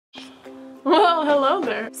Well, hello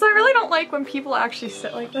there. So I really don't like when people actually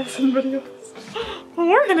sit like this in videos. But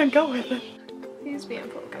we're gonna go with it. Please be in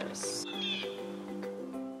focus.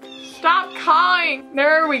 Stop calling!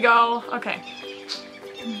 There we go. Okay.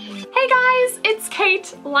 Hey guys, it's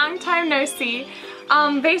Kate. Long time no see.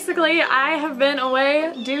 Basically, I have been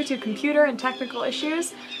away due to computer and technical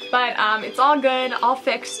issues, but it's all good, all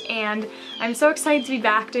fixed, and I'm so excited to be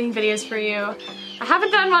back doing videos for you. I haven't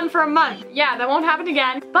done one for a month. Yeah, that won't happen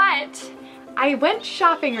again, but I went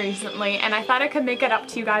shopping recently and I thought I could make it up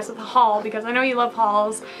to you guys with a haul because I know you love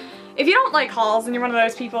hauls. If you don't like hauls and you're one of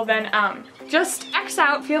those people, then just X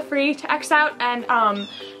out, feel free to X out and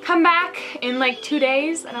come back in like 2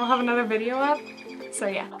 days and I'll have another video up. So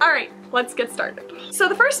yeah. Alright, let's get started. So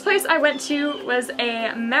the first place I went to was a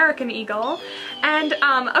American Eagle, and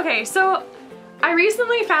okay, so I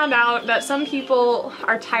recently found out that some people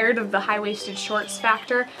are tired of the high-waisted shorts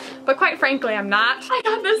factor, but quite frankly I'm not. I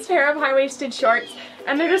got this pair of high-waisted shorts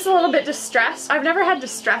and they're just a little bit distressed. I've never had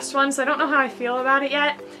distressed ones, so I don't know how I feel about it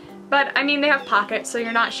yet. But I mean, they have pockets, so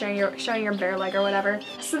you're not showing your bare leg or whatever.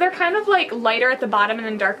 So they're kind of like lighter at the bottom and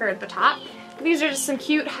then darker at the top. These are just some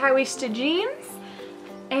cute high-waisted jeans,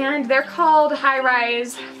 and they're called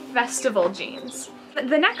high-rise festival jeans.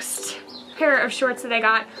 The next pair of shorts that I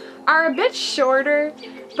got are a bit shorter,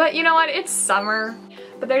 but you know what, it's summer.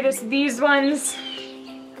 But they're just these ones.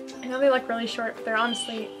 I know they look really short, but they're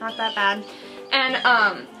honestly not that bad.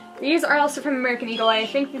 And these are also from American Eagle. I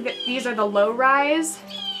think that these are the low-rise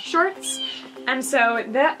shorts, and so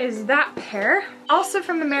that is that pair. Also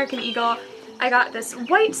from American Eagle, I got this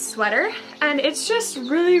white sweater, and it's just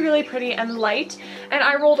really, really pretty and light, and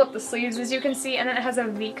I rolled up the sleeves as you can see, and then it has a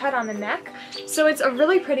V-cut on the neck, so it's a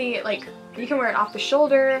really pretty, like, you can wear it off the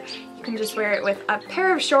shoulder, you can just wear it with a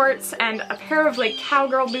pair of shorts and a pair of like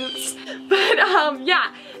cowgirl boots, but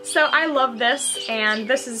yeah, so I love this, and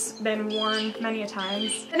this has been worn many a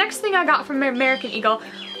times. The next thing I got from American Eagle,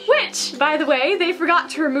 which, by the way, they forgot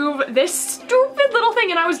to remove this stupid little thing,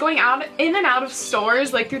 and I was going in and out of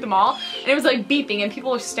stores, like through the mall, and it was like beeping and people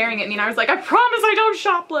were staring at me, and I was like, I promise I don't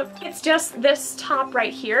shoplift. It's just this top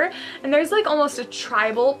right here, and there's like almost a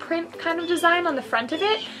tribal print kind of design on the front of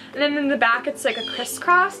it, and then in the back it's like a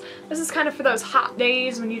crisscross. This is kind of for those hot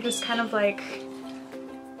days when you just kind of like,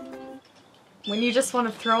 when you just want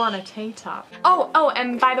to throw on a tank top. Oh,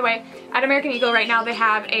 and by the way, at American Eagle right now they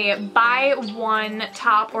have a buy one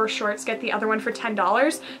top or shorts, get the other one for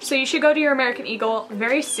 $10. So you should go to your American Eagle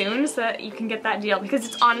very soon so that you can get that deal because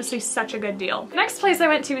it's honestly such a good deal. The next place I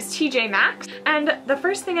went to is TJ Maxx, and the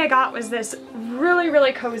first thing I got was this really,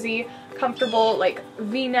 really cozy, comfortable, like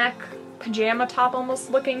V-neck pajama top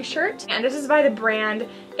almost looking shirt. And this is by the brand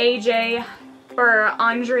AJ or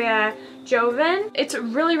Andrea Joven. It's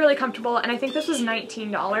really, really comfortable, and I think this was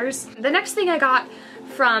 $19. The next thing I got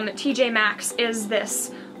from TJ Maxx is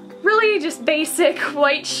this really just basic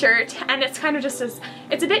white shirt, and it's kind of just this,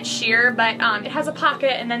 it's a bit sheer, but it has a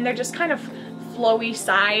pocket, and then they're just kind of flowy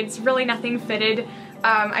sides, really nothing fitted.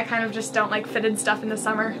 I kind of just don't like fitted stuff in the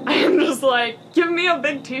summer. I'm just like, give me a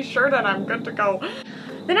big t-shirt and I'm good to go.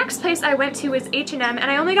 The next place I went to was H&M, and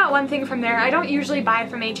I only got one thing from there. I don't usually buy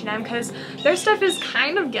from H&M because their stuff is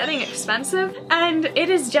kind of getting expensive, and it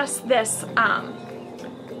is just this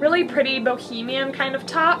really pretty bohemian kind of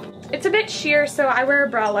top. It's a bit sheer, so I wear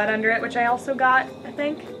a bralette under it, which I also got, I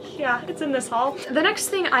think. Yeah, it's in this haul. The next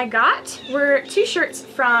thing I got were two shirts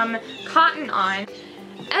from Cotton On,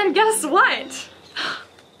 and guess what?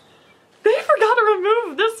 They forgot to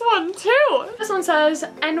remove this one too! This one says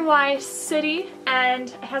NY City, and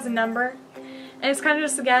it has a number. And it's kind of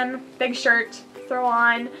just, again, big shirt, throw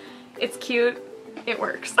on, it's cute, it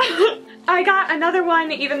works. I got another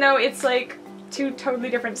one, even though it's like two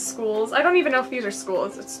totally different schools. I don't even know if these are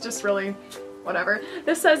schools, it's just really whatever.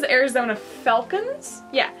 This says Arizona Falcons,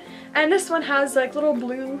 yeah. And this one has like little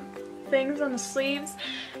blue things on the sleeves,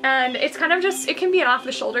 and it's kind of just, it can be an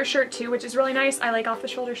off-the-shoulder shirt too, which is really nice. I like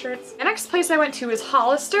off-the-shoulder shirts. The next place I went to is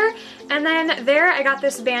Hollister, and then there I got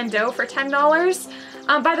this bandeau for $10.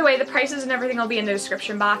 By the way, the prices and everything will be in the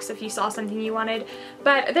description box if you saw something you wanted,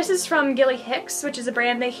 but this is from Gilly Hicks, which is a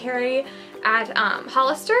brand they carry at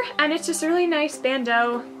Hollister, and it's just a really nice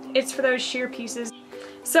bandeau. It's for those sheer pieces.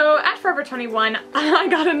 So at Forever 21, I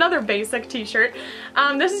got another basic t-shirt.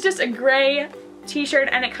 This is just a gray t-shirt,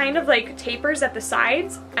 and it kind of like tapers at the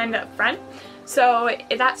sides and up front, so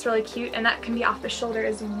that's really cute, and that can be off the shoulder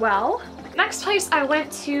as well. Next place I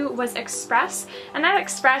went to was Express, and at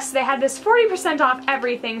Express they had this 40% off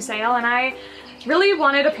everything sale, and I really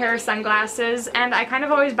wanted a pair of sunglasses, and I kind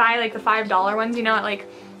of always buy like the $5 ones, you know, at like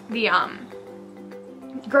the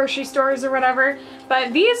grocery stores or whatever,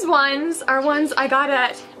 but these ones are ones I got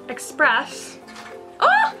at Express.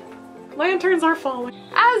 Oh! Lanterns are falling.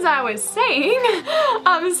 As I was saying,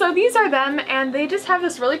 so these are them, and they just have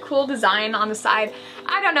this really cool design on the side.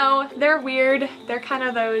 I don't know, they're weird. They're kind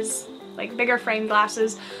of those like bigger frame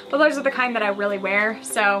glasses, but those are the kind that I really wear.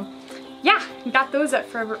 So yeah, got those at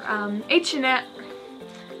for H&M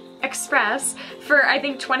Express for I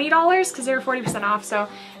think $20 because they were 40% off. So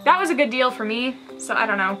that was a good deal for me. So I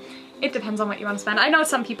don't know. It depends on what you want to spend. I know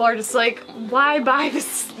some people are just like, why buy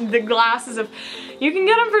the glasses if you can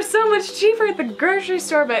get them for so much cheaper at the grocery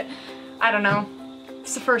store, but I don't know.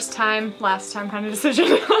 It's the first time, last time kind of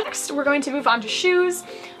decision. Next, we're going to move on to shoes.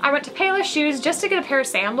 I went to Payless Shoes just to get a pair of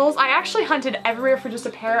sandals. I actually hunted everywhere for just a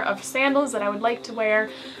pair of sandals that I would like to wear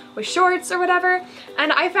with shorts or whatever,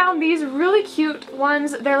 and I found these really cute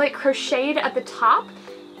ones. They're like crocheted at the top,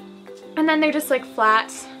 and then they're just like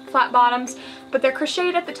flat bottoms, but they're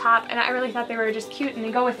crocheted at the top, and I really thought they were just cute and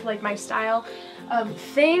they go with like my style of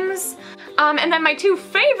things. And then my two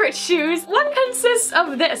favorite shoes, one consists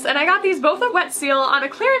of this, and I got these both at Wet Seal on a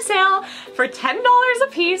clearance sale for $10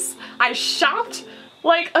 a piece. I shopped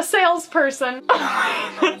like a salesperson.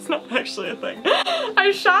 That's not actually a thing.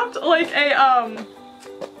 I shopped like a,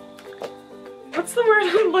 what's the word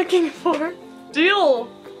I'm looking for? Deal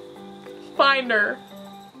finder.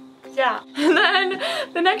 Yeah. And then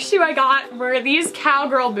the next shoe I got were these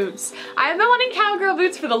cowgirl boots. I've been wanting cowgirl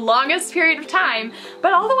boots for the longest period of time,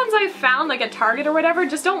 but all the ones I've found like at Target or whatever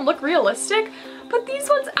just don't look realistic. But these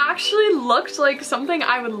ones actually looked like something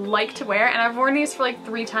I would like to wear, and I've worn these for like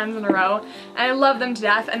 3 times in a row, and I love them to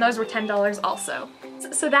death, and those were $10 also.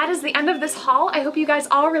 So that is the end of this haul. I hope you guys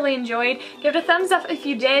all really enjoyed. Give it a thumbs up if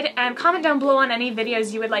you did, and comment down below on any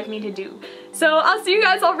videos you would like me to do. So I'll see you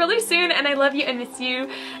guys all really soon, and I love you and miss you,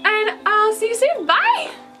 and I'll see you soon.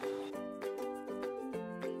 Bye!